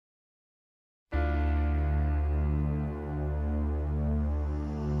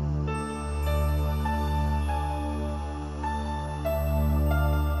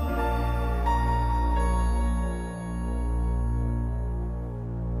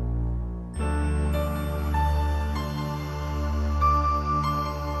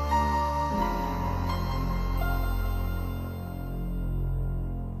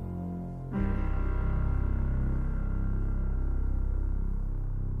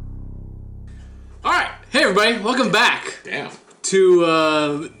All right, hey everybody, welcome back. Damn.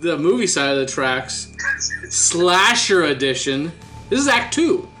 To the movie side of the tracks, Slasher Edition. This is Act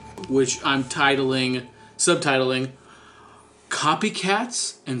 2, which I'm subtitling,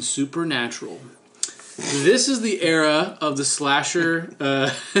 Copycats and Supernatural. This is the era of the slasher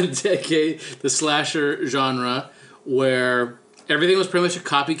decade, the slasher genre, where everything was pretty much a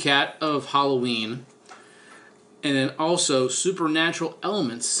copycat of Halloween. And then also, supernatural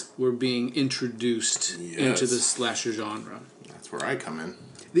elements were being introduced into the slasher genre. That's where I come in.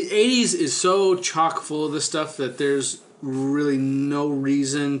 The 80s is so chock full of this stuff that there's really no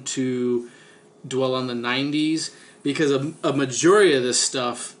reason to dwell on the 90s, because a majority of this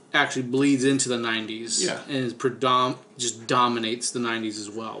stuff actually bleeds into the 90s and is just dominates the 90s as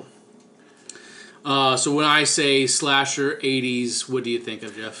well. So when I say slasher 80s, what do you think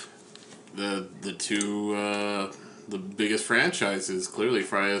of, Jeff? The two the biggest franchises, clearly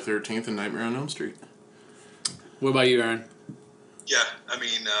Friday the 13th and Nightmare on Elm Street. What about you, Aaron? Yeah, I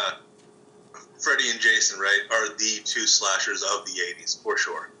mean, Freddy and Jason, right, are the two slashers of the 80s, for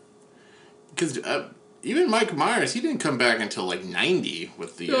sure. Because even Mike Myers, he didn't come back until like 90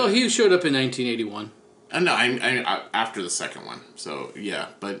 with the... No, he showed up in 1981. No, I after the second one. So, yeah.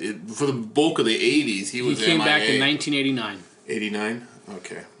 But for the bulk of the 80s, he came MIA. Back in 1989. 89?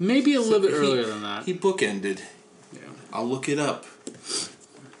 Okay. Maybe a little bit earlier than that. He bookended. Yeah. I'll look it up.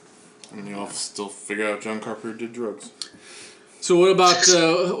 And you'll still figure out John Carpenter did drugs. So what about,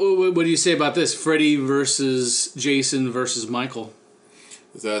 what do you say about this? Freddy versus Jason versus Michael.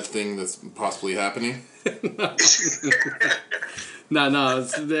 Is that a thing that's possibly happening? No,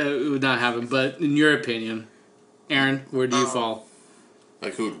 it would not happen. But in your opinion, Aaron, where do you fall?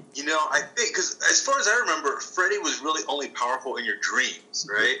 Like who? You know, I think, because as far as I remember, Freddy was really only powerful in your dreams,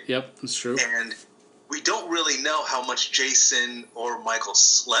 right? Yep, that's true. And we don't really know how much Jason or Michael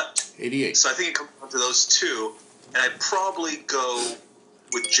slept. 88. So I think it comes down to those two. And I'd probably go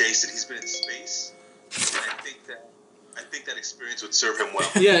with Jason. He's been in space. And I think that experience would serve him well.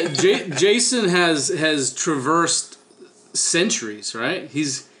 Yeah, Jason has traversed centuries, right?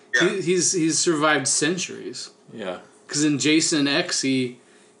 He's survived centuries. Yeah. Because in Jason X, he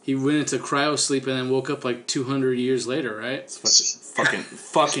went into cryosleep and then woke up like 200 years later, right? It's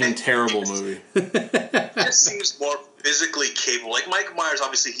fucking terrible movie. It seems more physically capable. Like Mike Myers,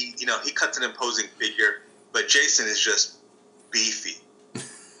 obviously he cuts an imposing figure, but Jason is just beefy.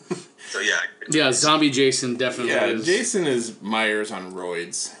 So yeah, zombie Jason definitely. Yeah, is. Jason is Myers on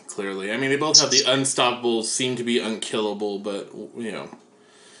roids. Clearly, I mean they both have the unstoppable, seem to be unkillable, but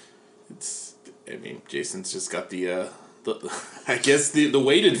Jason's just got the I guess the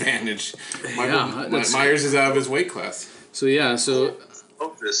weight advantage. Myers is out of his weight class. So I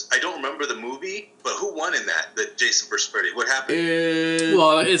don't remember the movie, but who won in that? The Jason versus Freddy. What happened?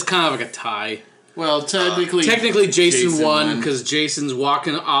 Well, it's kind of like a tie. Well, technically Jason won because Jason's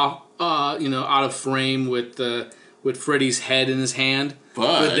walking off, out of frame with Freddy's head in his hand.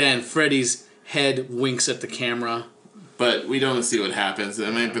 But then Freddy's head winks at the camera. But we don't see what happens.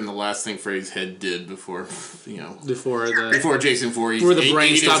 That might have been the last thing Freddy's head did before Jason Voorhees. Before the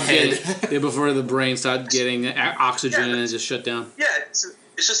brain stopped getting before the brain stopped getting oxygen and it just shut down. Yeah, it's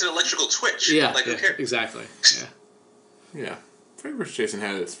just an electrical twitch. Yeah, who cares? Exactly. Yeah. Freddy vs. Jason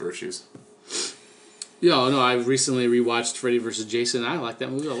had its virtues. Yeah, no, I recently rewatched Freddy vs. Jason. I like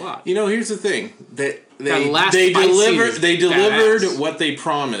that movie a lot. Here's the thing. They delivered what they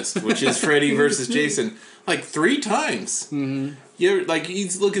promised, which is Freddy vs. Jason, like 3 times. Mm-hmm. You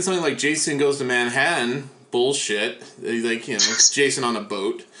look at something like Jason Goes to Manhattan, bullshit. It's Jason on a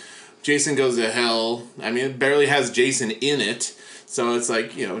boat. Jason Goes to Hell. I mean, it barely has Jason in it. So it's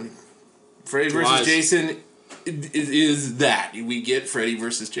like, Freddy vs. Jason is that. We get Freddy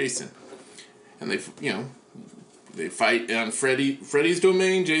vs. Jason. And they fight on Freddy's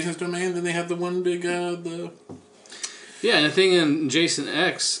domain, Jason's domain. Then they have the one big Yeah, and the thing in Jason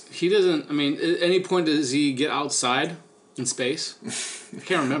X, he doesn't. I mean, at any point does he get outside in space? I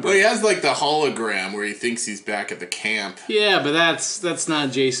can't remember. Well, he has like the hologram where he thinks he's back at the camp. Yeah, but that's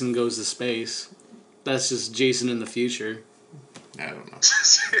not Jason Goes to Space. That's just Jason in the future. I don't know.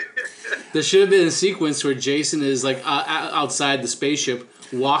 There should have been a sequence where Jason is like outside the spaceship.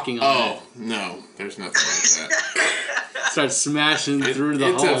 Walking on it. Oh, no. There's nothing like that. Starts smashing through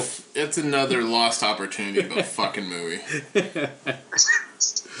the hull. It's another lost opportunity of a fucking movie.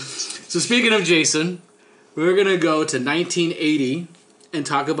 So speaking of Jason, we're going to go to 1980 and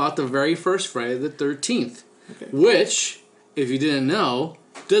talk about the very first Friday the 13th. Okay. Which, if you didn't know,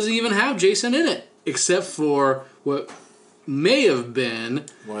 doesn't even have Jason in it. Except for what may have been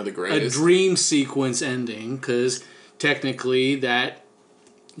one of the greatest. A dream sequence ending. Because technically that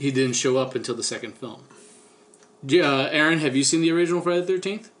he didn't show up until the second film. Aaron, have you seen the original Friday the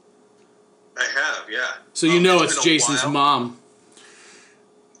 13th? I have, yeah. So it's Jason's mom.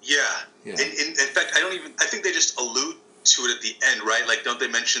 Yeah. In fact, I think they just allude to it at the end, right? Like, don't they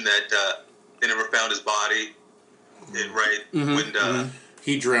mention that they never found his body, right? When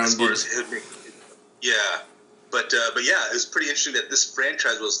he drowned. As far as yeah. But yeah, it was pretty interesting that this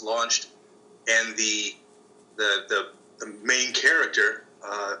franchise was launched, and the main character,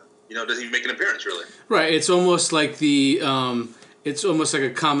 doesn't even make an appearance, really. Right. It's almost like it's almost like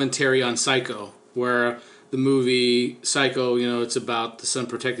a commentary on Psycho, where the movie Psycho, it's about the son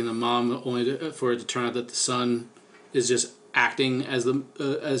protecting the mom, only for it to turn out that the son is just acting as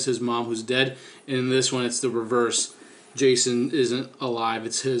his mom who's dead. And in this one, it's the reverse. Jason isn't alive.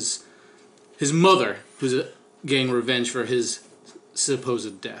 It's his mother who's getting revenge for his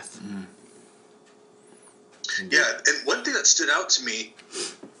supposed death. Mm. Yeah, and one thing that stood out to me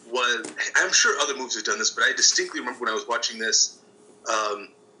was, I'm sure other movies have done this, but I distinctly remember when I was watching this, was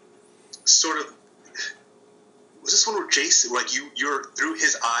this one where Jason, like you're through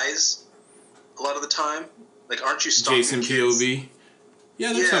his eyes a lot of the time? Like, aren't you stalking Jason kids? POV?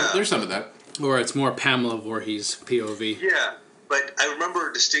 Yeah, there's some of that. Or it's more Pamela Voorhees POV. Yeah, but I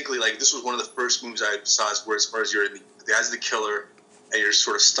remember distinctly, like, this was one of the first movies I saw where, as far as you're in the eyes of the killer, and you're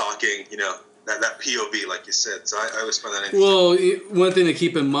sort of stalking, that POV, like you said. So I always find that interesting. Well, one thing to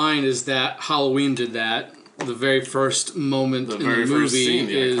keep in mind is that Halloween did that. The very first moment in the movie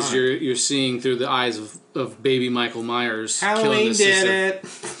is you're seeing through the eyes of baby Michael Myers. Halloween killing his did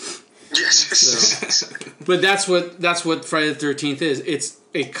sister. it. Yes. But that's what Friday the 13th is. It's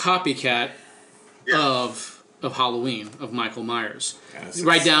a copycat of Halloween, of Michael Myers. Yes,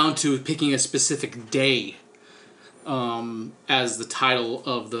 right down to picking a specific day as the title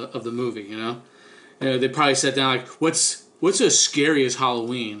of the movie, they probably sat down like, what's the scariest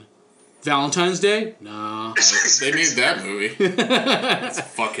Halloween? Valentine's Day? Nah. They made that movie. It's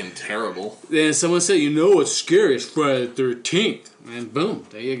fucking terrible. Then someone said, what's scariest? Friday the 13th. And boom,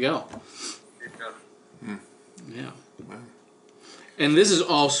 there you go. Yeah. Wow. And this is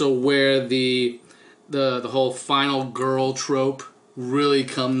also where the whole final girl trope really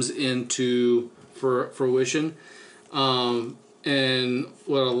comes into fruition. And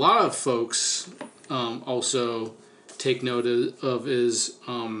what a lot of folks also take note of is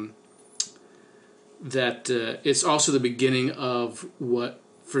that it's also the beginning of what,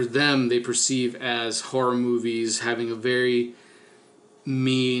 for them, they perceive as horror movies having a very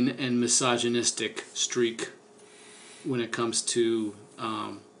mean and misogynistic streak when it comes to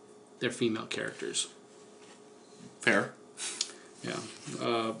their female characters. Fair. Yeah.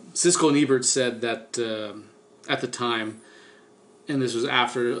 Siskel and Ebert said that at the time, and this was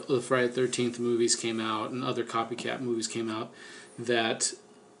after the Friday the 13th movies came out and other copycat movies came out, that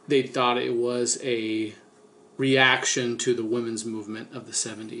they thought it was a reaction to the women's movement of the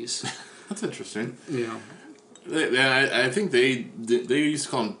 70s. That's interesting. Yeah. I think they used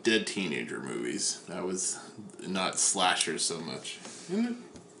to call them dead teenager movies. That was not slashers so much. And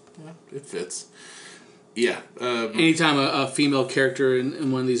it fits. Yeah. Anytime a female character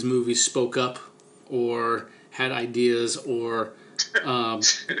in one of these movies spoke up or had ideas or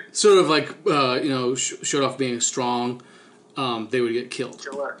sort of like, showed off being strong, they would get killed.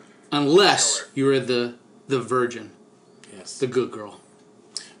 Killer. Unless you were the virgin. Yes. The good girl.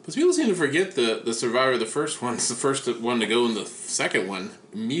 But people seem to forget the survivor of the first one's the first one to go in the second one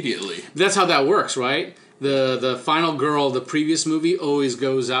immediately. That's how that works, right? The final girl of the previous movie always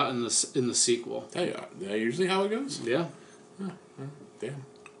goes out in the sequel. That usually how it goes? Yeah. Oh, damn.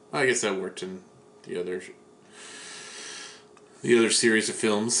 I guess that worked in the other series of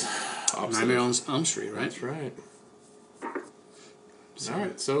films. Nightmare on Elm Street, right? That's right. So. All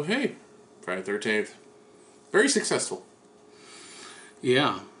right, so hey, Friday the 13th, very successful.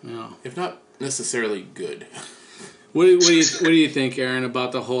 Yeah. If not necessarily good. What do you think, Aaron,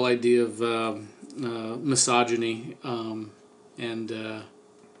 about the whole idea of misogyny and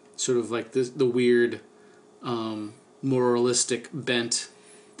sort of like the weird moralistic bent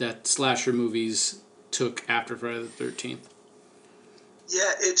that slasher movies took after Friday the 13th?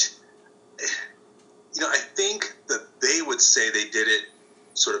 Yeah, I think that they would say they did it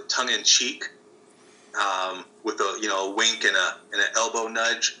sort of tongue in cheek, with a wink and an elbow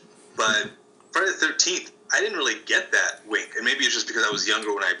nudge. But Friday the 13th, I didn't really get that wink, and maybe it's just because I was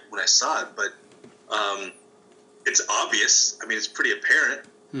younger when I saw it. But it's obvious. I mean, it's pretty apparent,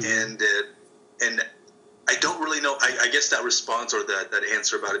 and I don't really know. I guess that response or that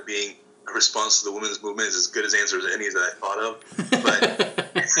answer about it being a response to the women's movement is as good as answer as any that I thought of.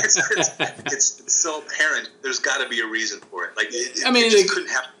 But it's so apparent. There's got to be a reason for it. Like, it just couldn't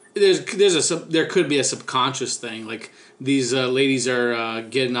happen. There could be a subconscious thing, like these ladies are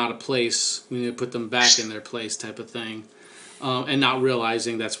getting out of place. We need to put them back in their place, type of thing, and not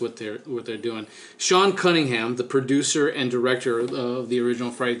realizing that's what they're doing. Sean Cunningham, the producer and director of the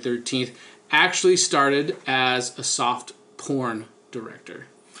original Friday the 13th, actually started as a soft porn director.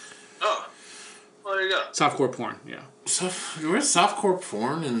 Oh, well, there you go. Softcore porn, yeah. Where's softcore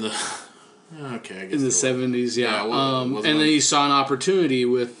porn in the? Okay, I guess in the 70s, yeah. And then he saw an opportunity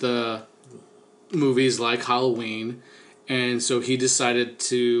with movies like Halloween, and so he decided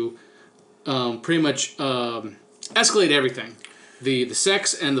to pretty much escalate everything, the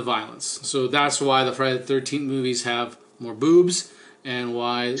sex and the violence. So that's why the Friday the 13th movies have more boobs, and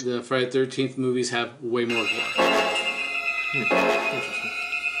why the Friday the 13th movies have way more gore.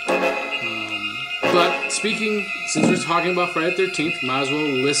 But since we're talking about Friday the 13th, might as well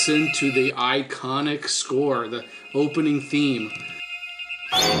listen to the iconic score, the opening theme.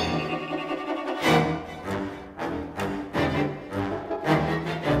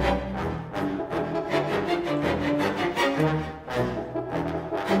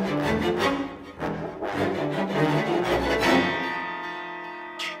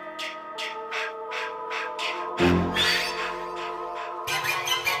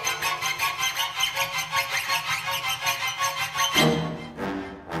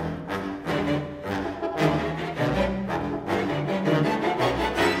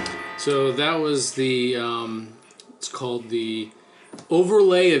 So that was it's called the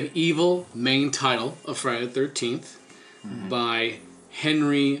Overlay of Evil main title of Friday the 13th by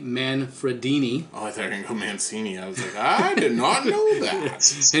Henry Manfredini. Oh, I thought you were going to go Mancini. I was like, I did not know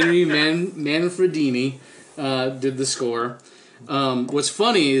that. Henry Manfredini did the score. What's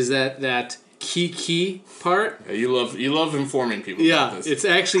funny is that Kiki part. Yeah, you love informing people about this. It's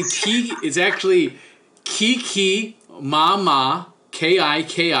actually Kiki Mama.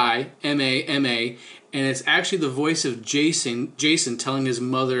 Kikimama, and it's actually the voice of Jason telling his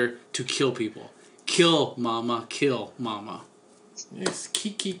mother to kill people. Kill mama, kill mama. It's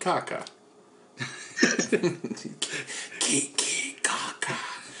Kiki Kaka. Kiki Kaka.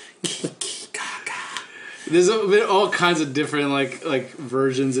 Kiki Kaka. There's been all kinds of different like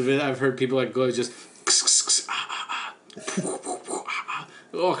versions of it. I've heard people like go just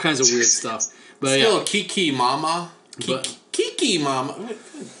all kinds of weird stuff. But still Kiki Mama. Kiki Mama. What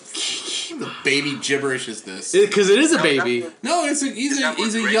the baby gibberish is this? Because it is a baby. No, he's a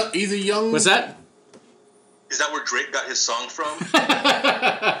young. What's that? Is that where Drake got his song from?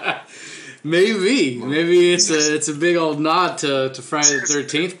 Maybe it's a big old nod to Friday the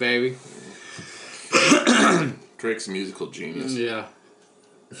 13th, baby. Drake's a musical genius. Yeah,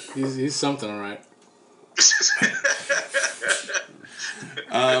 he's something, all right.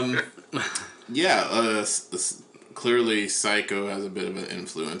 Clearly, Psycho has a bit of an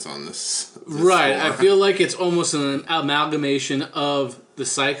influence on this right, score. I feel like it's almost an amalgamation of the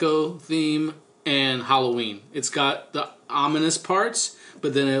Psycho theme and Halloween. It's got the ominous parts,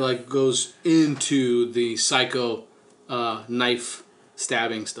 but then it goes into the Psycho knife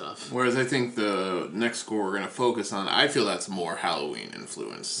stabbing stuff. Whereas I think the next score we're going to focus on, I feel that's more Halloween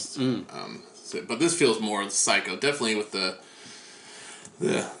influenced. But this feels more Psycho, definitely with the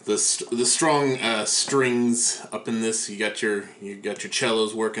strong strings up in this. You got your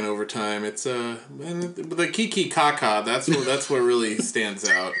cellos working overtime. It's the Kiki Kaka. That's what really stands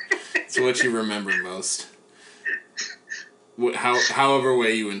out. It's what you remember most. However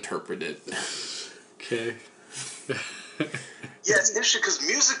way you interpret it. Okay. Yeah, it's interesting because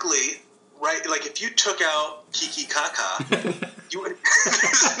musically, right? Like if you took out Kiki Kaka, you would.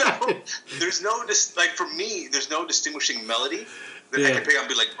 there's no for me. There's no distinguishing melody that I can pick up and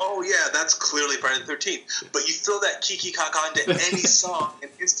be like, oh yeah, that's clearly Friday the 13th. But you throw that Kiki Kaka into any song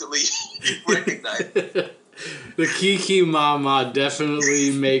and instantly you recognize it. The Kiki Mama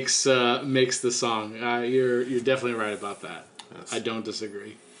definitely makes the song. You're definitely right about that. Yes. I don't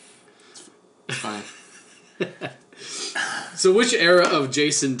disagree. Fine. So which era of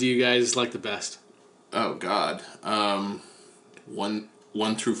Jason do you guys like the best? Oh God, 1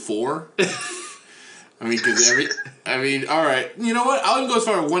 through 4. I mean, all right. You know what? I'll go as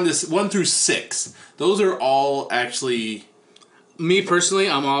far as 1 through 6. Those are all actually. Me personally,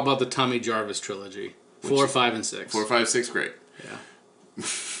 I'm all about the Tommy Jarvis trilogy. 4, 5, and 6. 4, 5, 6, great. Yeah.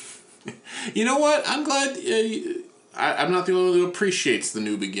 You know what? I'm glad. I'm not the only one who appreciates the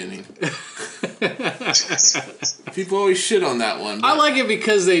new beginning. People always shit on that one. I like it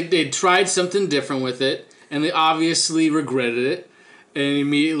because they tried something different with it, and they obviously regretted it, and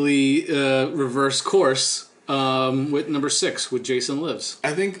immediately reversed course with number 6, with Jason Lives.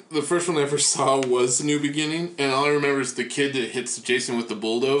 I think the first one I ever saw was New Beginning, and all I remember is the kid that hits Jason with the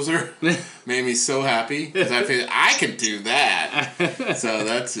bulldozer. Made me so happy, because I feel I could do that. So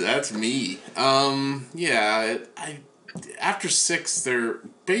that's me. After 6, they're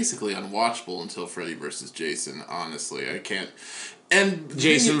basically unwatchable until Freddy versus Jason, honestly. I can't... And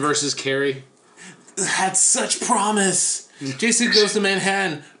Jason versus Carrie. Had such promise. Jason Goes to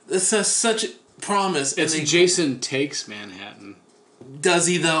Manhattan. This has such promise. It's Jason Takes Manhattan. Does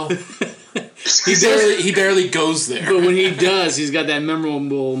he, though? he barely goes there. But when he does, he's got that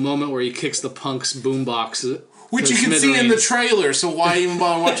memorable moment where he kicks the punk's boombox. Which you can see in the trailer, so why even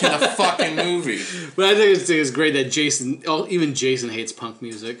bother watching the fucking movie? But I think it's great that even Jason hates punk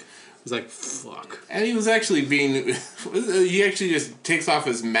music. He's like, fuck. And he was actually he actually just takes off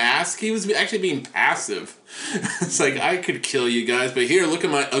his mask. He was actually being passive. It's like, I could kill you guys, but here, look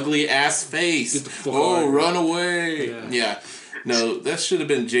at my ugly ass face. Run away. Yeah. No, that should have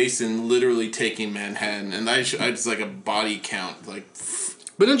been Jason literally taking Manhattan, and I just like a body count. Like.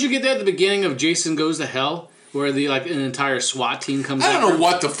 But don't you get that at the beginning of Jason Goes to Hell? Where an entire SWAT team comes I don't know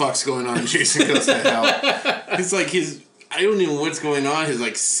what the fuck's going on in Jason Goes to Hell. It's like I don't even know what's going on.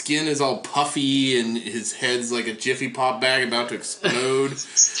 His skin is all puffy and his head's like a Jiffy Pop bag about to explode.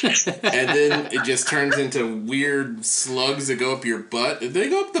 And then it just turns into weird slugs that go up your butt. Did they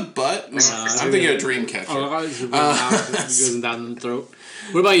go up the butt? I'm thinking of Dreamcatcher. It goes down the throat.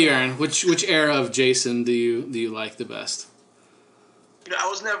 What about you, Aaron? Which era of Jason do you like the best? I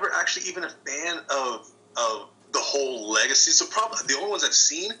was never actually even a fan of the whole legacy. So probably the only ones I've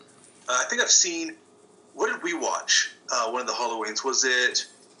seen, I think I've seen. What did we watch? One of the Halloweens, was it?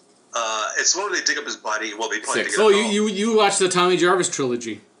 It's one where they dig up his body. Well, they probably dig it up. You watched the Tommy Jarvis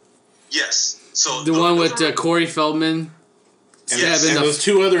trilogy. Yes. So the one with Corey Feldman. And those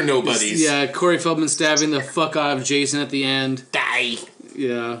two other nobodies. Yeah, Corey Feldman stabbing the fuck out of Jason at the end. Die.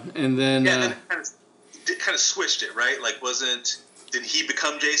 Yeah, and then. Yeah, and then it kind of switched it, right? Like, did he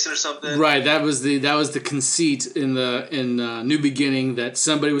become Jason or something? Right, that was the conceit in New Beginning, that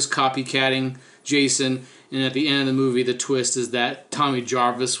somebody was copycatting Jason, and at the end of the movie, the twist is that Tommy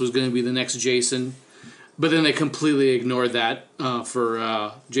Jarvis was going to be the next Jason, but then they completely ignored that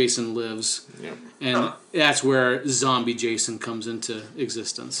for Jason Lives, and that's where zombie Jason comes into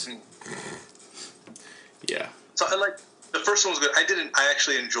existence. Yeah. So the first one was good. I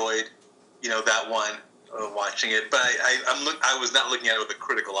actually enjoyed, that one. Watching it, but I was not looking at it with a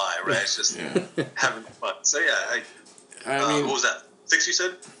critical eye, right? It's just having fun. So I mean, what was that? 6 you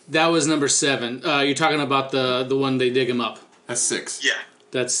said? That was number 7. You're talking about the one they dig him up. That's 6. Yeah,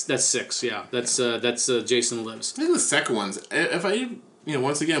 that's 6. Yeah, that's Jason Lives. I think the second one's. If I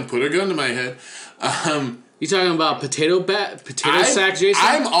once again put a gun to my head, you talking about potato sack Jason?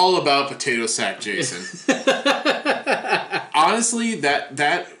 I'm all about potato sack Jason. Honestly,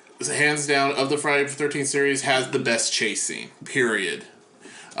 that. Hands down, of the Friday the 13th series, has the best chase scene. Period.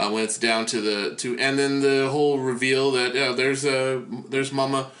 When it's down to and then the whole reveal that there's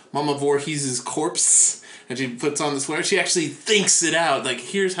Mama Voorhees' corpse, and she puts on the sweater. She actually thinks it out. Like,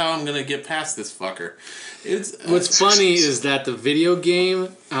 here's how I'm gonna get past this fucker. What's funny is that the video game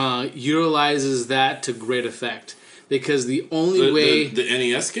utilizes that to great effect, because the only way the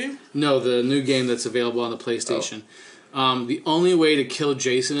NES game. No, the new game that's available on the PlayStation. The only way to kill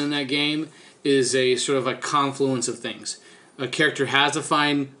Jason in that game is a sort of a confluence of things. A character has to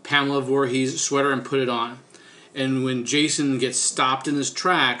find Pamela Voorhees' sweater and put it on. And when Jason gets stopped in his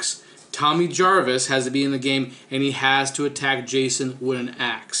tracks, Tommy Jarvis has to be in the game, and he has to attack Jason with an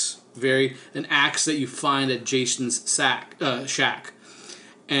axe. An axe that you find at Jason's shack.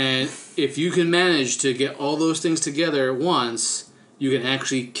 And if you can manage to get all those things together at once, you can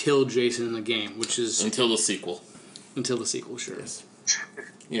actually kill Jason in the game, which is... Until the sequel, sure. Yes.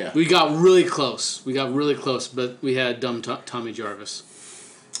 Yeah. We got really close, but we had dumb Tommy Jarvis.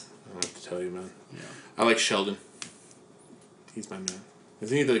 I don't have to tell you, man. Yeah. I like Sheldon. He's my man.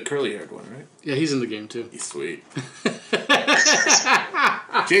 Isn't he the curly-haired one, right? Yeah, he's in the game, too. He's sweet.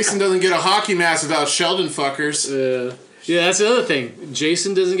 Jason doesn't get a hockey mask without Sheldon fuckers. Yeah, that's the other thing.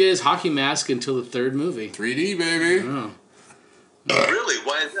 Jason doesn't get his hockey mask until the 3rd movie. 3D, baby. Oh. Really?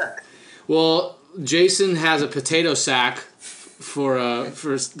 Why is that? Well, Jason has a potato sack for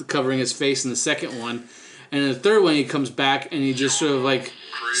covering his face in the second one, and in the third one he comes back and he just sort of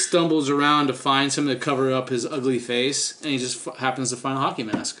stumbles around to find something to cover up his ugly face, and he just happens to find a hockey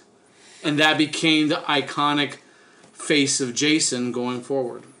mask, and that became the iconic face of Jason going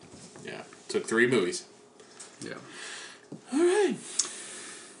forward. Yeah, took 3 movies. Yeah. All right.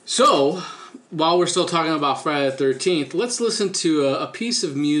 So, while we're still talking about Friday the 13th, let's listen to a piece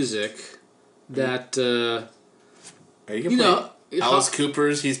of music that You can play Alice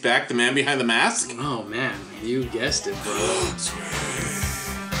Cooper's He's Back, the man behind the mask. Oh, man. You guessed it, bro.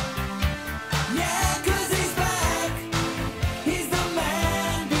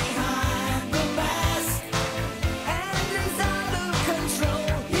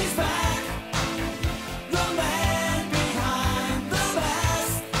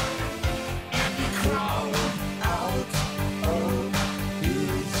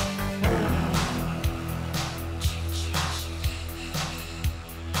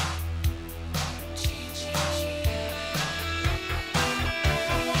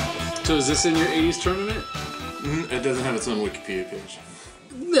 So is this in your 80s tournament? It doesn't have its own Wikipedia page.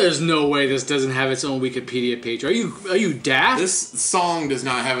 There's no way this doesn't have its own Wikipedia page. Are you daft? This song does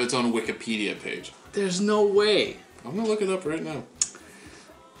not have its own Wikipedia page. There's no way. I'm gonna look it up right now.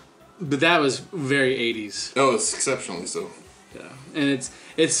 But that was very 80s. Oh, it's exceptionally so. Yeah, and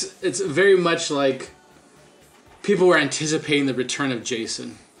it's very much like people were anticipating the return of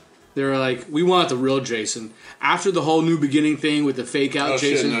Jason. They were like, we want the real Jason. After the whole New Beginning thing with the fake out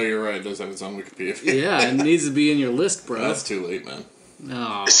Jason. Shit, no, you're right. It does have its own Wikipedia page. Yeah, it needs to be in your list, bro. That's too late, man.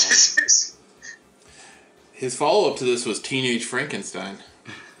 No. His follow-up to this was Teenage Frankenstein.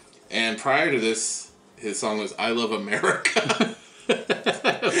 And prior to this, his song was I Love America.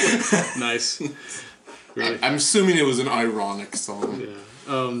 Nice. Really? I'm assuming it was an ironic song.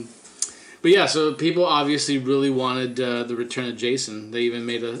 Yeah. But yeah, so people obviously really wanted the return of Jason. They even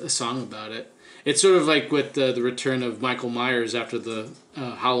made a song about it. It's sort of like with the return of Michael Myers after the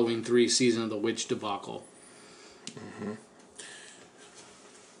Halloween 3 Season of the Witch debacle. Mm-hmm.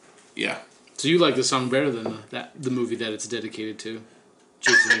 Yeah. So you like the song better than the movie that it's dedicated to,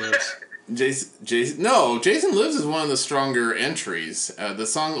 Jason Lives. Jason Lives is one of the stronger entries. The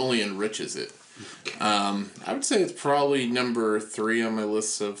song only enriches it. I would say it's probably number 3 on my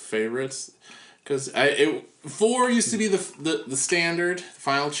list of favorites, because 4 used to be the standard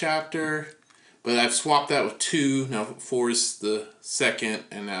final chapter, but I've swapped that with 2. Now 4 is the second,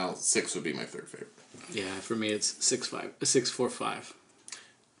 and now 6 would be my third favorite. Yeah, for me it's 6, 4, 5.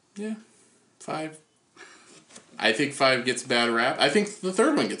 Yeah, 5. I think 5 gets a bad rap. I think the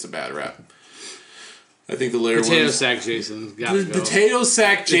third one gets a bad rap. I think the later one. Potato Sack Jason's gotta go. Potato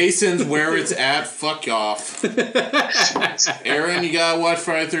Sack Jason's where it's at. Fuck off. Aaron, you gotta watch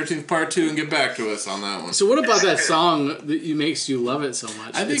Friday the 13th Part 2 and get back to us on that one. So what about that song that makes you love it so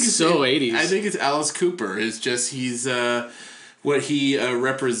much? I think it's so 80s. I think it's Alice Cooper. It's just he's what he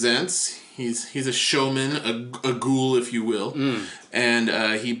represents. He's a showman, a ghoul, if you will.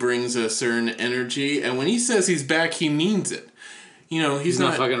 And he brings a certain energy. And when he says he's back, he means it. You know, he's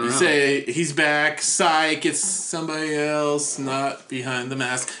not fucking around. You say he's back, psych, it's somebody else, not behind the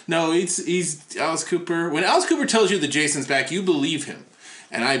mask. No, he's Alice Cooper. When Alice Cooper tells you that Jason's back, you believe him.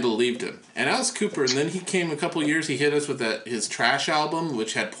 And I believed him. And Alice Cooper, and then he came a couple years, he hit us with his Trash album,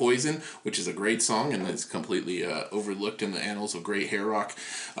 which had Poison, which is a great song, and it's completely overlooked in the annals of great hair rock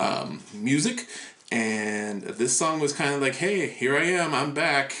music. And this song was kind of like, hey, here I am, I'm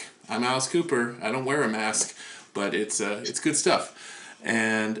back. I'm Alice Cooper. I don't wear a mask, but it's good stuff.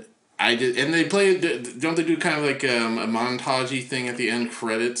 And I did, and they play. Don't they do kind of like a montagey thing at the end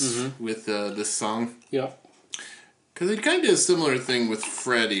credits with this song? Yeah. Because they kind of did a similar thing with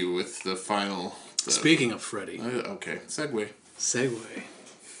Freddy with the final. Speaking of Freddy. Okay, segue.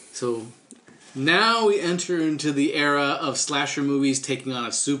 So now we enter into the era of slasher movies taking on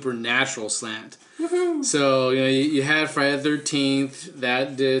a supernatural slant. Woohoo! So you had Friday the 13th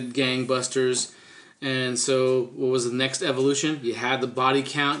that did gangbusters. And so, what was the next evolution? You had the body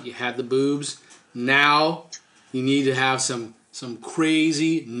count, you had the boobs. Now, you need to have some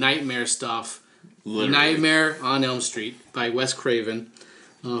crazy nightmare stuff. Literally. Nightmare on Elm Street by Wes Craven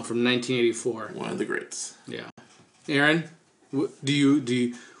from 1984. One of the greats. Yeah. Aaron, what do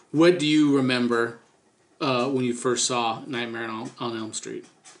you remember when you first saw Nightmare on Elm Street?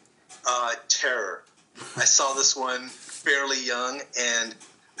 Terror. I saw this one fairly young, and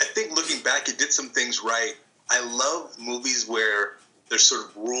I think looking back, it did some things right. I love movies where there's sort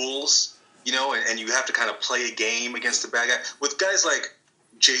of rules, and you have to kind of play a game against the bad guy. With guys like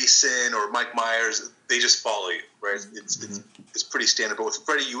Jason or Mike Myers, they just follow you, right? It's pretty standard. But with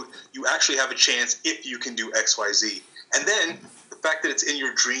Freddy, you actually have a chance if you can do X, Y, Z. And then the fact that it's in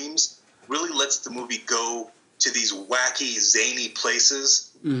your dreams really lets the movie go to these wacky, zany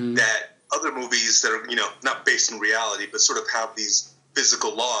places that other movies that are, not based in reality, but sort of have these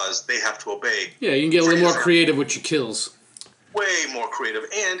physical laws they have to obey. Yeah, you can get a little more creative with your kills. Way more creative.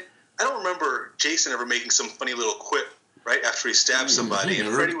 And I don't remember Jason ever making some funny little quip right after he stabbed somebody. And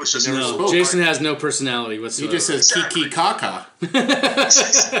Freddy was just... No, Jason has no personality whatsoever. He just says kiki kaka.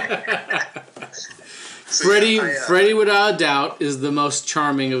 Freddy, without a doubt, is the most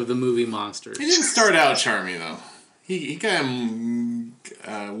charming of the movie monsters. He didn't start out charming, though. He kind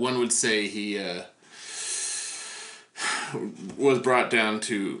of, one would say he was brought down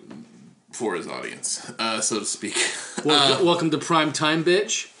for his audience, so to speak. Welcome to Prime Time,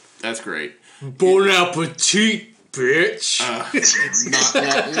 bitch. That's great. Bon appetit, bitch.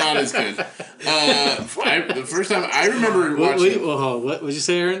 Not as good. The first time I remember watching... What did you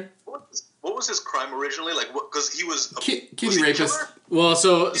say, Aaron? What was his crime originally? Like, because he was a kitty rapist. Well,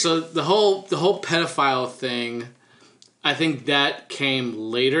 so the whole pedophile thing, I think that came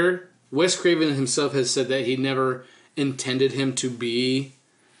later. Wes Craven himself has said that he never intended him to be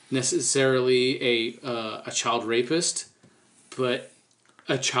necessarily a child rapist, but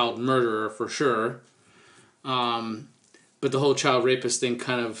a child murderer for sure. But the whole child rapist thing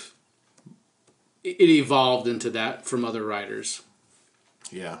kind of it evolved into that from other writers.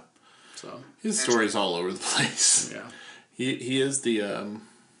 Yeah. So his story's all over the place. Yeah. He is the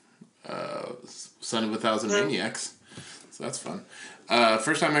son of 1,000 maniacs. So that's fun.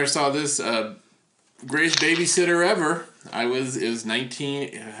 First time I ever saw this, greatest babysitter ever. It was 19,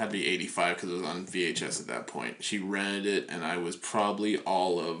 it had to be 85 because it was on VHS at that point. She rented it and I was probably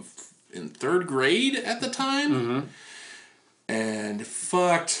in 3rd grade at the time. Mm-hmm. And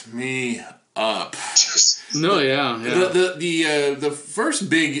fucked me up. No, yeah. The first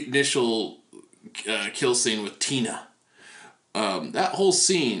big initial kill scene with Tina. That whole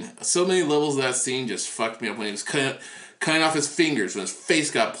scene, so many levels of that scene just fucked me up when he was cutting off his fingers, when his face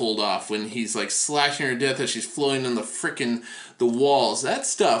got pulled off, when he's like slashing her to death as she's floating on the walls. That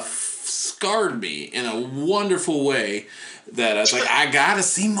stuff scarred me in a wonderful way that I was like, I gotta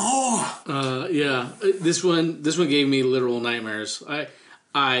see more. Yeah. This one gave me literal nightmares.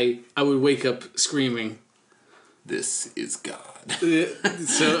 I would wake up screaming. This is God.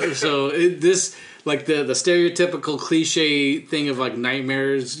 This like the stereotypical cliche thing of like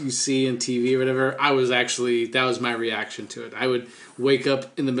nightmares you see in TV or whatever. That was my reaction to it. I would wake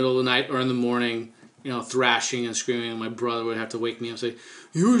up in the middle of the night or in the morning, thrashing and screaming, and my brother would have to wake me up and say,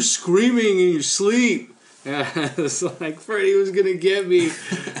 "You were screaming in your sleep." And it's like Freddy was gonna get me.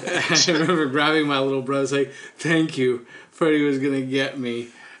 I remember grabbing my little brother, saying, "Thank you, Freddy was gonna get me."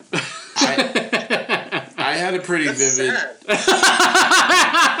 I had a pretty vivid.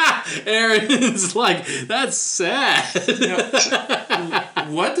 Aaron's like, that's sad.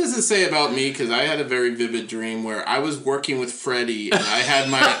 What does it say about me? Because I had a very vivid dream where I was working with Freddy and I had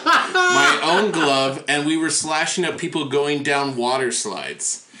my own glove and we were slashing up people going down water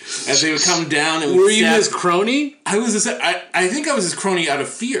slides. As they would come down and were you his crony? I think I was his crony out of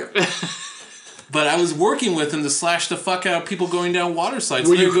fear. But I was working with him to slash the fuck out of people going down water slides.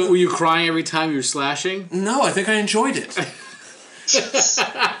 Were you crying every time you were slashing? No, I think I enjoyed it.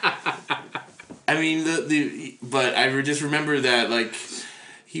 I mean, but I just remember that, like,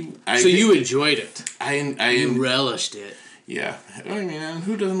 you enjoyed it. You relished it. Yeah. I mean,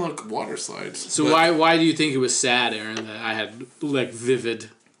 who doesn't like water slides? So why do you think it was sad, Aaron, that I had, like, vivid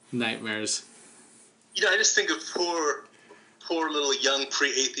nightmares? I just think of poor little young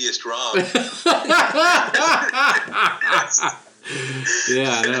pre-atheist Rob. Yeah,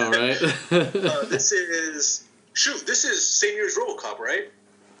 I know, right? This is same year as RoboCop, right?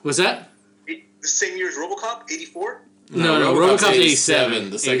 What's that? The same year as RoboCop, 84? No, RoboCop's 87.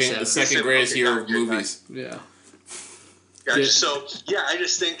 The second greatest year of movies. Yeah. Gotcha. So, yeah, I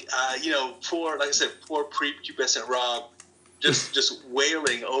just think, poor prepubescent Rob just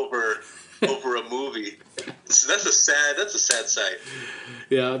wailing over a movie. So that's a sad sight.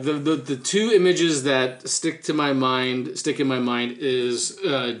 Yeah, the two images that stick in my mind is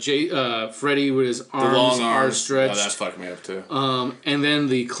Freddy with his arms stretched. Oh, that's fucking me up too. And then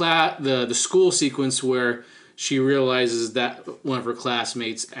the school sequence where she realizes that one of her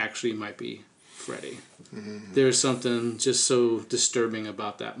classmates actually might be Freddy. Mm-hmm. There's something just so disturbing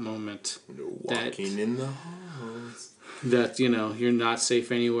about that moment. Walking in the halls. That, you're not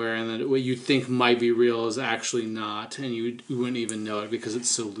safe anywhere, and that what you think might be real is actually not, and you wouldn't even know it because it's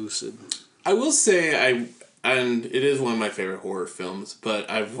so lucid. I will say, and it is one of my favorite horror films, but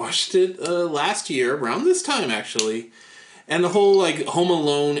I've watched it last year, around this time actually, and the whole, like, Home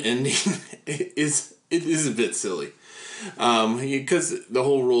Alone ending is a bit silly. Because the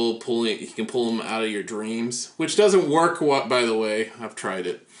whole rule of you can pull them out of your dreams, which doesn't work, by the way. I've tried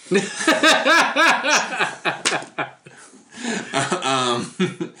it.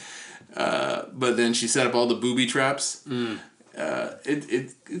 But then she set up all the booby traps.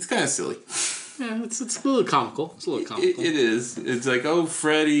 It's kind of silly. Yeah, it's a little comical. It is. It's like, oh,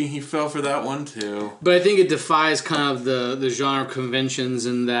 Freddy, he fell for that one too. But I think it defies kind of the genre conventions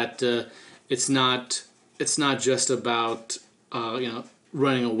in that it's not it's not just about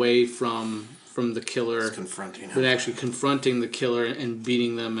running away from the killer, It's confronting him, but actually confronting the killer and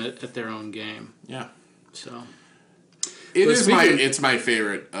beating them at their own game. Yeah. So it's my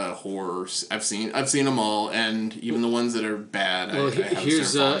favorite horrors. I've seen them all, and even the ones that are bad. Well, I have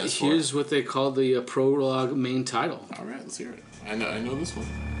here's what they call the prologue main title. All right, let's hear it. I know this one.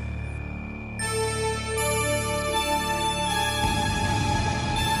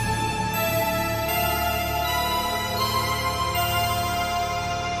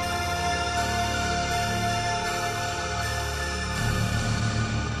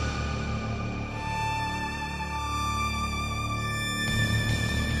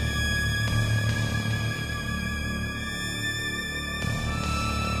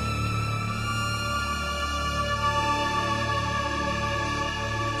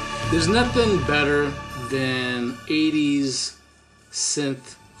 There's nothing better than 80s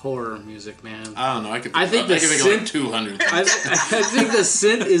synth horror music, man. I don't know. I think of like 200. I think the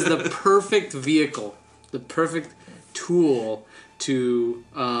synth is the perfect vehicle, the perfect tool to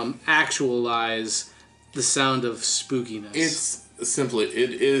actualize the sound of spookiness.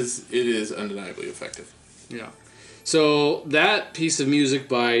 It is undeniably effective. Yeah. So that piece of music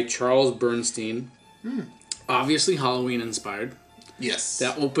by Charles Bernstein, obviously Halloween inspired. Yes.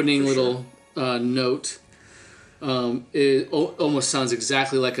 That opening little note, it almost sounds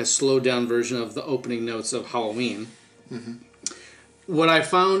exactly like a slowed down version of the opening notes of Halloween. Mm-hmm. What I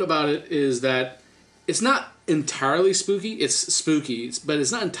found about it is that it's not entirely spooky. It's spooky, but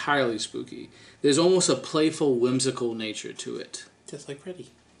it's not entirely spooky. There's almost a playful, whimsical nature to it. Just like Freddy.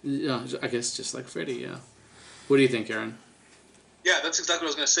 Yeah, I guess just like Freddy, yeah. What do you think, Aaron? Yeah, that's exactly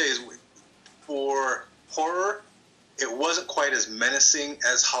what I was going to say. Is for horror, it wasn't quite as menacing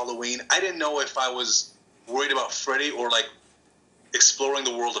as Halloween. I didn't know if I was worried about Freddy or like exploring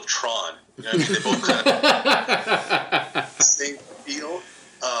the world of Tron. You know what I mean? They both kind of the same feel.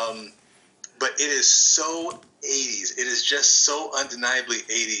 But it is so 80s. It is just so undeniably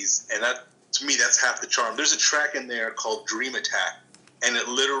 80s. And that, to me, that's half the charm. There's a track in there called Dream Attack. And it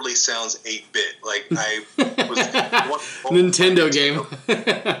literally sounds 8-bit. Like I was Nintendo game.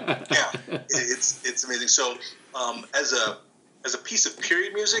 Yeah, it's amazing. So as a piece of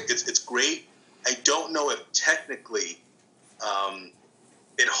period music, it's great. I don't know if technically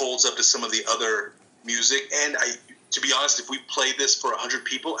it holds up to some of the other music. And to be honest, if we played this for 100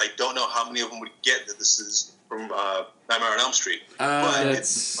 people, I don't know how many of them would get that this is from Nightmare on Elm Street.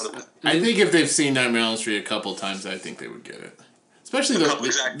 But I think if they've seen Nightmare on Elm Street a couple times, I think they would get it. Especially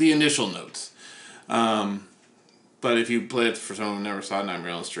the initial notes. But if you play it for someone who never saw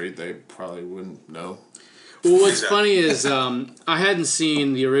Nightmare on Elm Street, they probably wouldn't know. Well, what's funny is I hadn't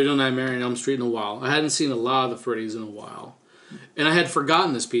seen the original Nightmare on Elm Street in a while. I hadn't seen a lot of the Freddy's in a while. And I had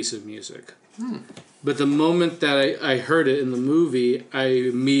forgotten this piece of music. But the moment that I heard it in the movie,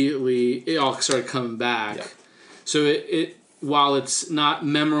 it all started coming back. Yep. So it while it's not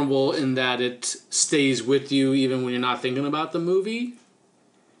memorable in that it stays with you even when you're not thinking about the movie,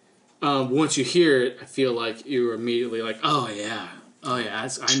 once you hear it, I feel like you're immediately like, oh yeah,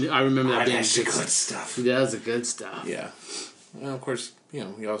 I remember that being that's the good stuff. Yeah, that's the good stuff. Yeah. Well, of course,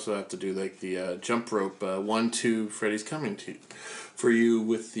 we also have to do like the jump rope 1, 2, Freddy's coming to for you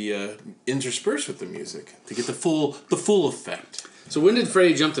with the interspersed with the music to get the full effect. So when did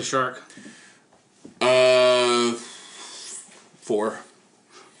Freddy jump the shark? 4.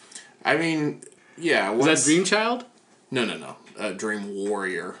 I mean, yeah. Was that Dream Child? No. Dream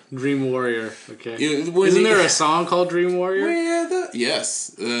Warrior. Dream Warrior. Okay. Isn't there a song called Dream Warrior?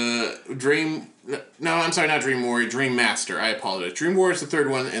 Yes. Dream. No, I'm sorry, not Dream Warrior. Dream Master. I apologize. Dream Warrior is the third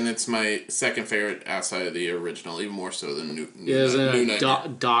one, and it's my second favorite outside of the original, even more so than New isn't it a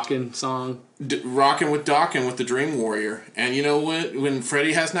Dawkins song? Rockin' with Dawkins with the Dream Warrior. And you know what? When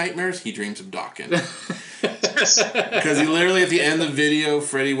Freddy has nightmares, he dreams of Dawkins. Because he literally, at the end of the video,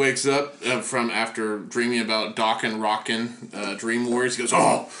 Freddy wakes up from after dreaming about Dawkins rockin' Dream Warriors. He goes,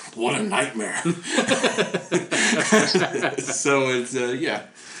 "Oh, what a nightmare!" So it's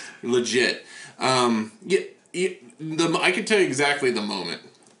legit. I can tell you exactly the moment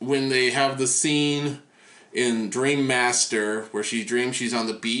when they have the scene in Dream Master where she dreams she's on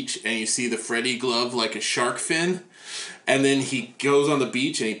the beach and you see the Freddy glove like a shark fin. And then he goes on the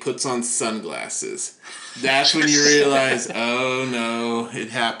beach and he puts on sunglasses. That's when you realize, oh no, it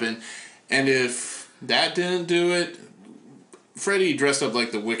happened. And if that didn't do it, Freddy dressed up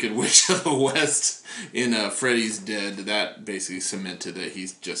like the Wicked Witch of the West in Freddy's Dead. That basically cemented that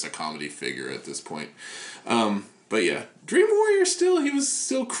he's just a comedy figure at this point. But yeah, Dream Warrior he was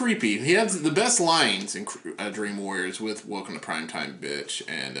still creepy. He had the best lines in Dream Warriors with Welcome to Primetime Bitch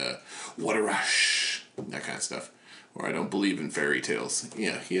and What a Rush. that kind of stuff. Or I don't believe in fairy tales.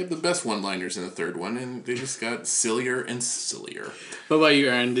 Yeah, he had the best one-liners in the third one, and they just got sillier and sillier. What about you,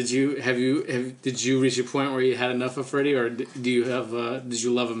 Aaron? Did you reach a point where you had enough of Freddy, or did you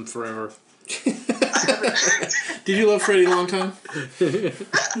love him forever? Did you love Freddy a long time? I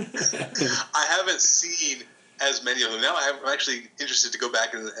haven't seen as many of them. Now I'm actually interested to go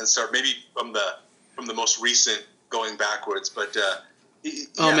back and start maybe from the most recent going backwards. But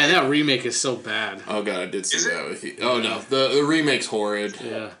oh man, that remake is so bad. Oh god, I did see that with you. Oh no, the remake's horrid.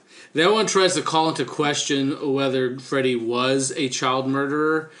 Yeah. That one tries to call into question whether Freddy was a child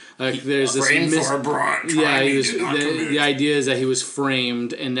murderer. Like there's this for a crime the idea is that he was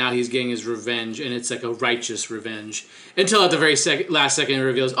framed and now he's getting his revenge, and it's like a righteous revenge. Until at the very last second it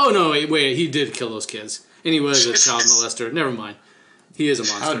reveals, oh no, wait, he did kill those kids. And he was a child molester. Never mind. He is a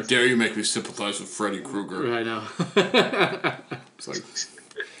monster. How dare you make me sympathize with Freddy Krueger? I know. It's like...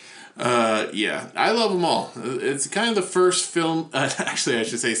 yeah, I love them all. It's kind of the first film, actually I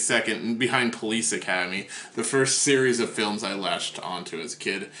should say second, behind Police Academy, the first series of films I latched onto as a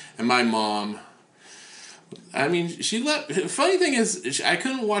kid. And my mom, I mean, funny thing is, I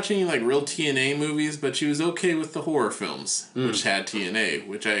couldn't watch any like real TNA movies, but she was okay with the horror films, which had TNA,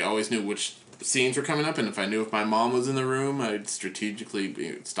 which I always knew which scenes were coming up, and if I knew if my mom was in the room, I'd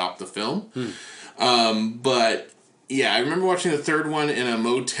strategically stop the film. But... yeah, I remember watching the third one in a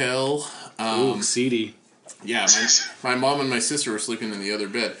motel. Ooh, seedy. Yeah, my mom and my sister were sleeping in the other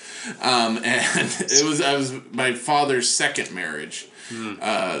bed, and I was my father's second marriage,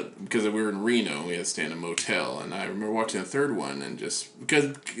 because we were in Reno, and we had to stay in a motel, and I remember watching the third one, and just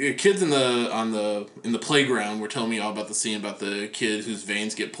because kids in the playground were telling me all about the scene about the kid whose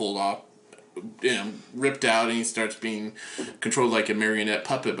veins get pulled off. Ripped out, and he starts being controlled like a marionette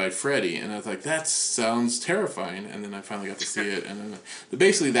puppet by Freddy, and I was like, that sounds terrifying. And then I finally got to see it, and then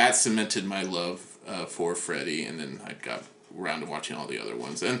basically that cemented my love for Freddy, and then I got around to watching all the other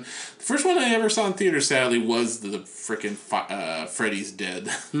ones. And the first one I ever saw in theater, sadly, was the frickin' Freddy's Dead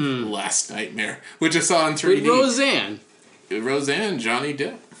Last Nightmare, which I saw in 3D. With Roseanne, Johnny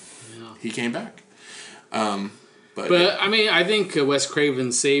Depp. Yeah. He came back. But I mean, I think Wes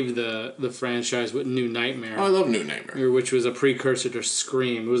Craven saved the franchise with New Nightmare. Oh, I love New Nightmare. Which was a precursor to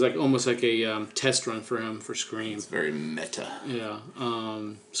Scream. It was like almost like a test run for him for Scream. It's very meta. Yeah.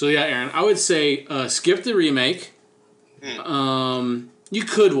 So yeah, Aaron, I would say skip the remake. You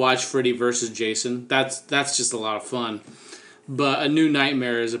could watch Freddy vs. Jason. That's just a lot of fun. But A New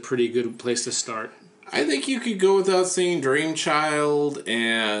Nightmare is a pretty good place to start. I think you could go without seeing Dream Child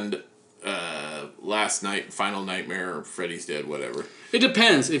and... Last Night, Final Nightmare, or Freddy's Dead, whatever. It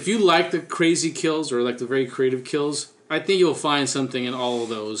depends. If you like the crazy kills or like the very creative kills, I think you'll find something in all of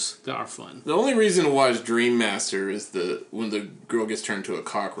those that are fun. The only reason to watch Dream Master is when the girl gets turned into a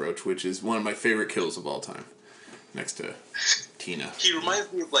cockroach, which is one of my favorite kills of all time, next to Tina. He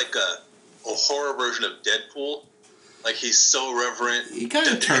reminds me of like a horror version of Deadpool. Like he's so reverent. He kind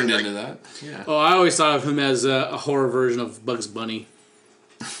of turned into that. Yeah. Oh, I always thought of him as a horror version of Bugs Bunny.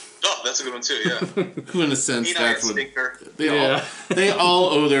 Oh, that's a good one too. Yeah. In a sense, that's what they all all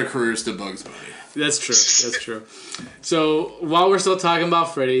owe their careers to Bugs Bunny. That's true. That's true. So while we're still talking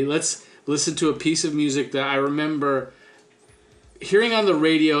about Freddy, let's listen to a piece of music that I remember hearing on the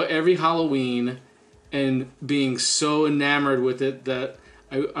radio every Halloween and being so enamored with it that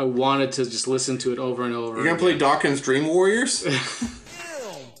I wanted to just listen to it over and over. You're gonna play Dawkins Dream Warriors?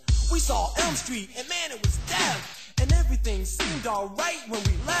 We saw Elm Street, and man, it was death. And everything seemed alright when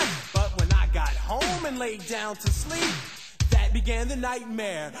we left. But when I got home and laid down to sleep, that began the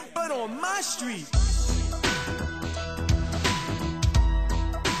nightmare, but on my street.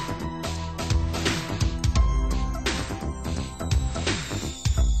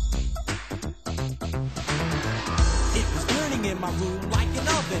 It was burning in my room like an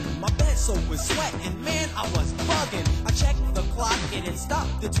oven. My bed soaked with sweat, and man, I was bugging. I checked the clock, it had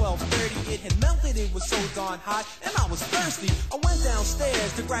stopped at 12:30. It had melted, it was so darn hot, and I was thirsty. I went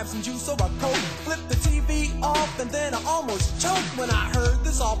downstairs to grab some juice or a Coke, flipped the TV off, and then I almost choked when I heard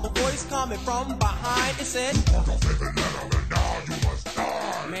this awful voice coming from behind. It said,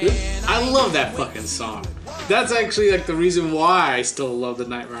 man, I love that fucking song. That's actually like the reason why I still love the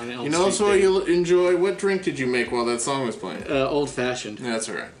Nightmare on Elm Street. You know, so you enjoy. What drink did you make while that song was playing? Old fashioned. Yeah, that's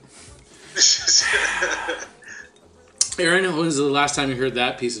alright. Aaron, when was the last time you heard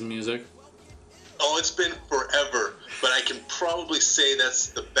that piece of music? Oh, it's been forever, but I can probably say that's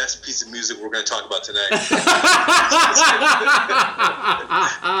the best piece of music we're going to talk about tonight.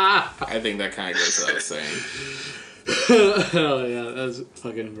 I think that kind of goes without saying. Oh yeah, that's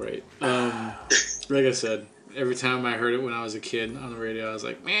fucking great. Like I said, Every time I heard it when I was a kid on the radio, I was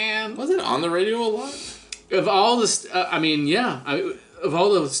like, man. Was it on the radio a lot? Of all the, of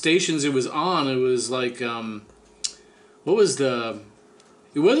all the stations it was on, it was like, what was the?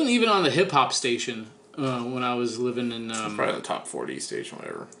 It wasn't even on the hip hop station when I was living in. Probably the top 40 station,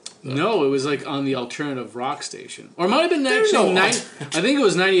 whatever. No, it was like on the alternative rock station, or it might have been actually. I think it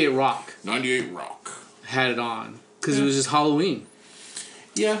was 98 Rock. 98 Rock had it on because it was just Halloween.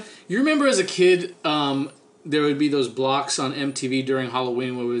 Yeah, you remember as a kid, there would be those blocks on MTV during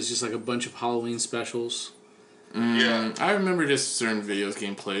Halloween where it was just like a bunch of Halloween specials. Yeah, I remember just certain videos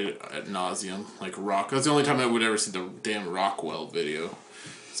getting played ad nauseum, like Rock. That's the only time I would ever see the damn Rockwell video.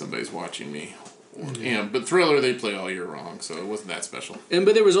 Somebody's watching me. Yeah, but Thriller they play all year long, so it wasn't that special.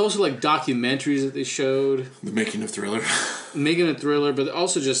 But there was also like documentaries that they showed. The making of Thriller. Making of Thriller, but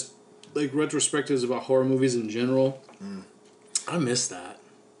also just like retrospectives about horror movies in general. I miss that.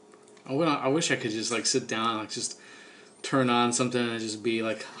 I wish I could just like sit down and like just turn on something and just be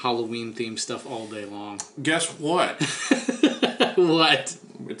like Halloween themed stuff all day long. Guess what? What?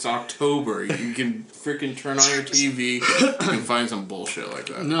 It's October. You can freaking turn on your TV and find some bullshit like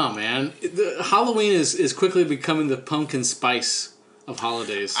that. No, man. Halloween is quickly becoming the pumpkin spice of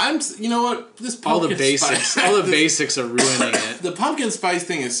holidays. You know what? This pumpkin all the basics, spice, all the basics are ruining it. The pumpkin spice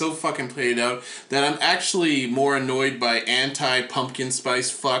thing is so fucking played out that I'm actually more annoyed by anti-pumpkin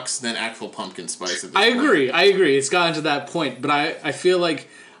spice fucks than actual pumpkin spice. At this point. I agree. It's gotten to that point, but I feel like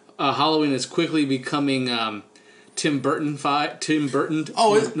Halloween is quickly becoming Tim Burton-ified,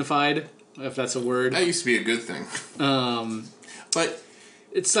 if that's a word. That used to be a good thing. But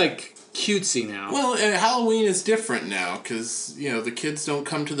it's like cutesy now. Well, Halloween is different now because the kids don't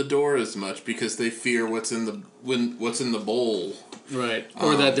come to the door as much because they fear what's in the bowl. Right,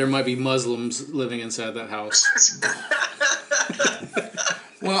 or that there might be Muslims living inside that house.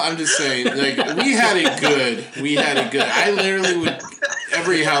 Well, I'm just saying, like, we had it good. I literally would.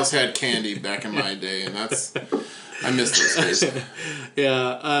 Every house had candy back in my day, and I miss those days.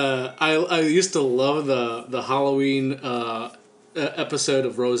 Yeah, I used to love the Halloween episode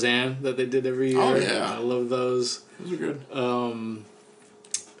of Roseanne that they did every year. Oh yeah, I love those. Those are good.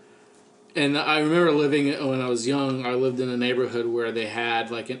 And I remember living when I was young. I lived in a neighborhood where they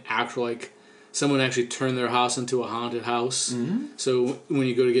had like an actual someone actually turned their house into a haunted house. Mm-hmm. So when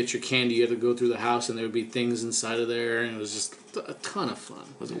you go to get your candy, you had to go through the house, and there would be things inside of there, and it was just a ton of fun.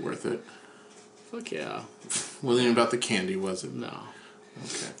 Was it worth it? Fuck yeah. Wasn't even about the candy, was it? No.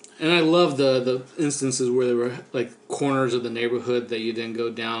 Okay. And I love the instances where there were like corners of the neighborhood that you didn't go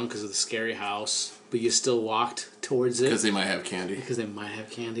down because of the scary house, but you still walked towards it. Because they might have candy.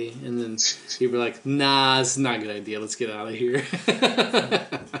 And then you were like, nah, it's not a good idea. Let's get out of here.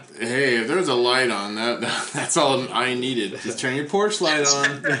 Hey, if there's a light on, that's all I needed. Just turn your porch light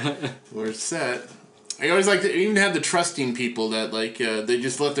on. We're set. I always like to even have the trusting people that they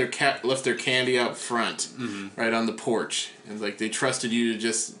just left their candy out front, right on the porch, and like they trusted you to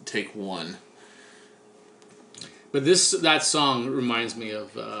just take one. But that song reminds me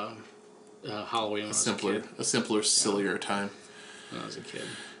of Halloween. A simpler, sillier time. When I was a kid.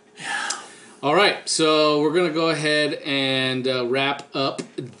 Yeah. All right, so we're gonna go ahead and wrap up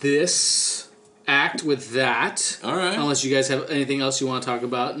this act with that. All right. Unless you guys have anything else you want to talk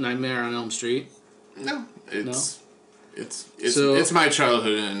about, Nightmare on Elm Street. No, it's my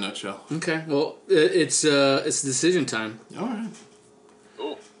childhood in a nutshell. Okay, well, it's decision time. All right.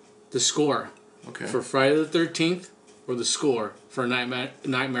 Oh. The score. Okay. For Friday the 13th, or the score for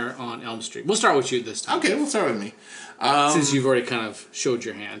Nightmare on Elm Street. We'll start with you this time. Okay, we'll start with me. Since you've already kind of showed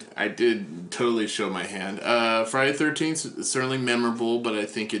your hand. I did totally show my hand. Friday the 13th is certainly memorable, but I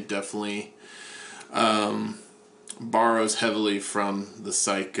think it definitely borrows heavily from the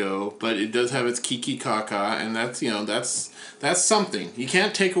Psycho, but it does have its Kiki Kaka, and that's something. You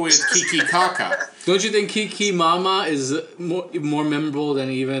can't take away its Kiki Kaka. Don't you think Kiki Mama is more memorable than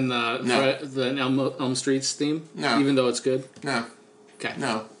even the Elm Street's theme? No. Even though it's good? No. Okay.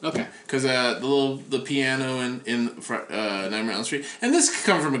 No. Okay. Because the piano in Nightmare on Elm Street, and this could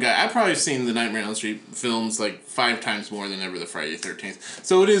come from a guy. I've probably seen the Nightmare on Elm Street films like 5 times more than ever the Friday the 13th.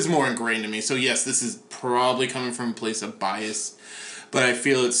 So it is more ingrained in me. So yes, this is probably coming from a place of bias, but I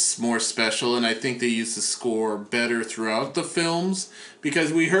feel it's more special, and I think they use the score better throughout the films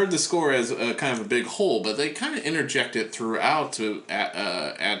because we heard the score as a kind of a big whole, but they kind of interject it throughout to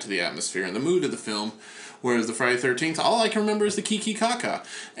add to the atmosphere and the mood of the film. Whereas the Friday the 13th, all I can remember is the Kiki Kaka.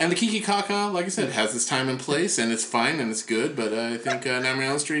 And the Kiki Kaka, like I said, has its time and place, and it's fine and it's good, but I think Nightmare on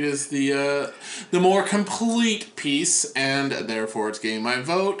Elm Street is the more complete piece, and therefore it's getting my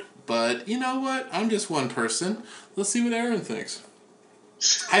vote. But you know what? I'm just one person. Let's see what Aaron thinks.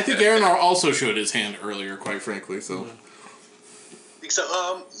 I think Aaron also showed his hand earlier, quite frankly. So,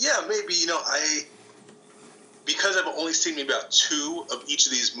 yeah, maybe because I've only seen maybe about 2 of each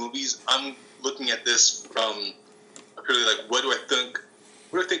of these movies. I'm looking at this from purely like, what do I think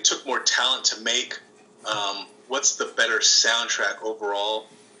took more talent to make? What's the better soundtrack overall?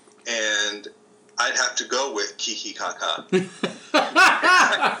 And I'd have to go with Kiki Kaka.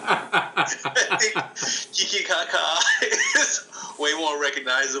 I think Kiki Kaka is way more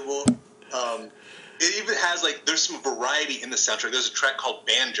recognizable. It even has there's some variety in the soundtrack. There's a track called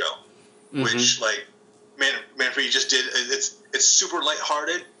Banjo, which Manfred just did. It's super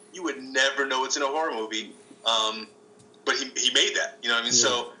lighthearted. You would never know it's in a horror movie, but he made that. You know what I mean? Yeah.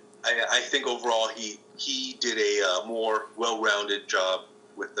 So I think overall he did a more well-rounded job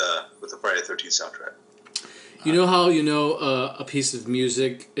with the Friday the 13th soundtrack. You know how a piece of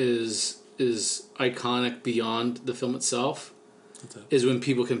music is iconic beyond the film itself? Is when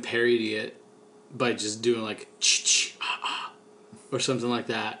people can parody it by just doing like or something like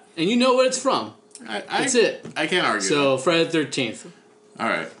that, and you know what it's from. That's it. I can't argue. So Friday the 13th. All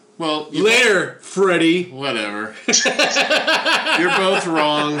right. Well, later, Freddy. Whatever. You're both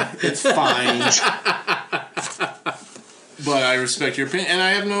wrong. It's fine. But I respect your opinion, and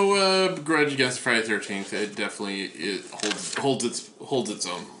I have no grudge against Friday the 13th. It definitely holds its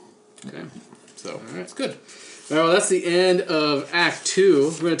own. Okay. So it's good. Well, that's the end of Act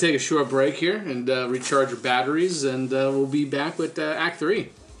 2. We're going to take a short break here and recharge your batteries, and we'll be back with Act 3.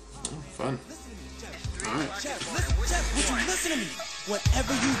 Fun. All right. Listen to me.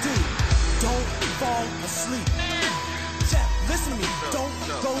 Whatever you do, don't fall asleep. Jeff, listen to me. Don't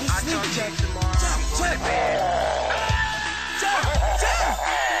go